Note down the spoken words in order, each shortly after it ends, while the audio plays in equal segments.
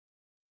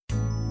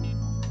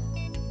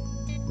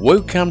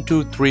Welcome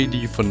to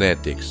 3D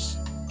Phonetics.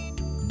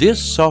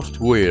 This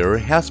software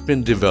has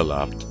been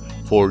developed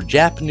for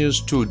Japanese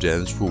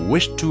students who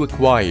wish to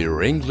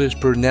acquire English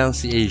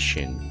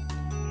pronunciation.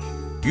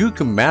 You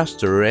can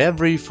master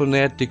every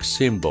phonetic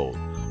symbol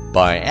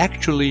by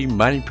actually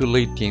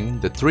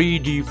manipulating the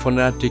 3D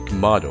phonetic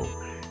model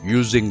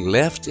using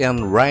left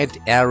and right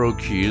arrow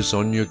keys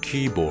on your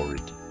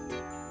keyboard.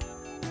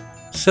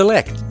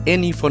 Select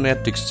any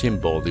phonetic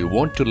symbol you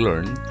want to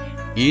learn,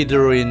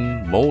 either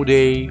in Mode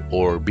A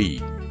or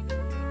B.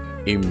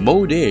 In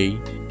Mode A,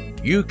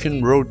 you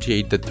can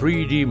rotate the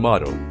 3D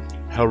model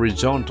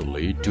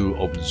horizontally to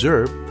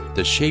observe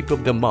the shape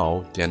of the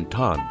mouth and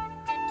tongue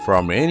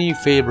from any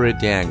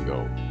favorite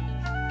angle.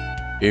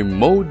 In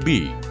Mode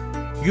B,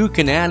 you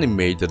can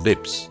animate the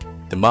lips,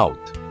 the mouth,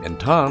 and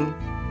tongue,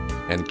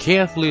 and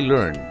carefully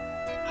learn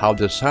how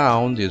the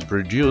sound is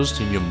produced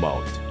in your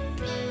mouth.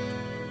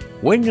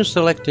 When you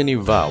select any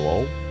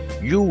vowel,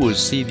 you will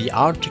see the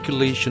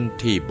articulation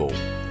table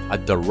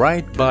at the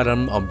right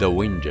bottom of the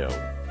window.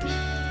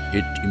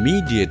 It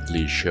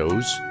immediately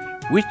shows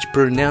which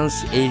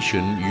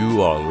pronunciation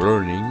you are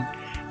learning,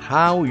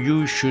 how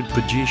you should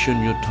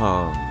position your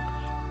tongue,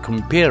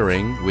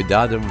 comparing with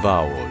other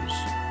vowels.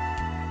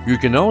 You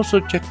can also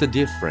check the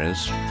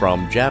difference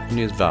from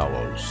Japanese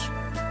vowels.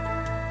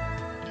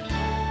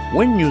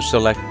 When you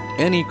select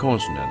any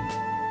consonant,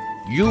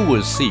 you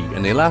will see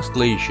an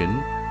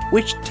illustration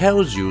which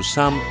tells you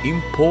some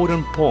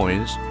important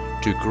points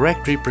to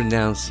correctly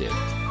pronounce it.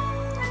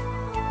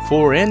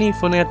 For any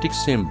phonetic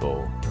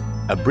symbol,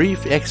 a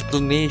brief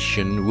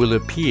explanation will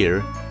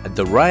appear at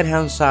the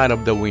right-hand side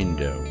of the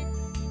window.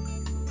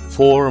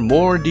 For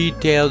more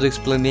detailed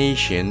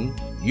explanation,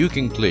 you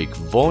can click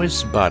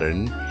Voice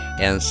button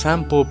and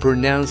sample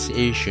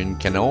pronunciation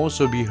can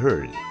also be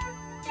heard.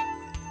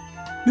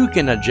 You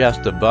can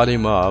adjust the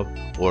volume up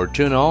or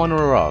turn on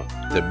or off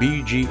the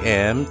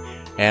BGM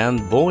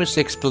and voice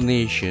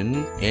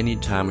explanation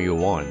anytime you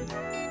want.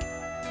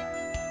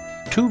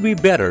 To be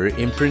better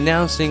in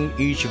pronouncing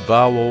each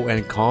vowel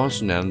and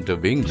consonant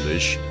of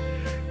English,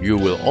 you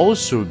will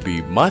also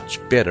be much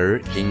better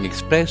in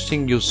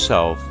expressing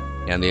yourself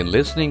and in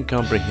listening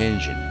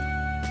comprehension,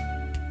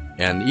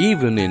 and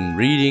even in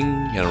reading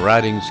and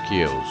writing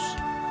skills.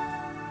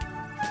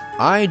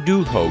 I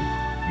do hope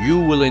you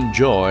will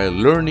enjoy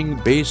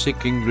learning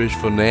basic English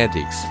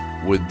phonetics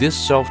with this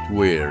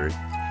software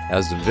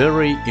as a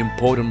very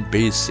important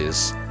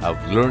basis of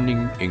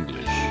learning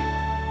English.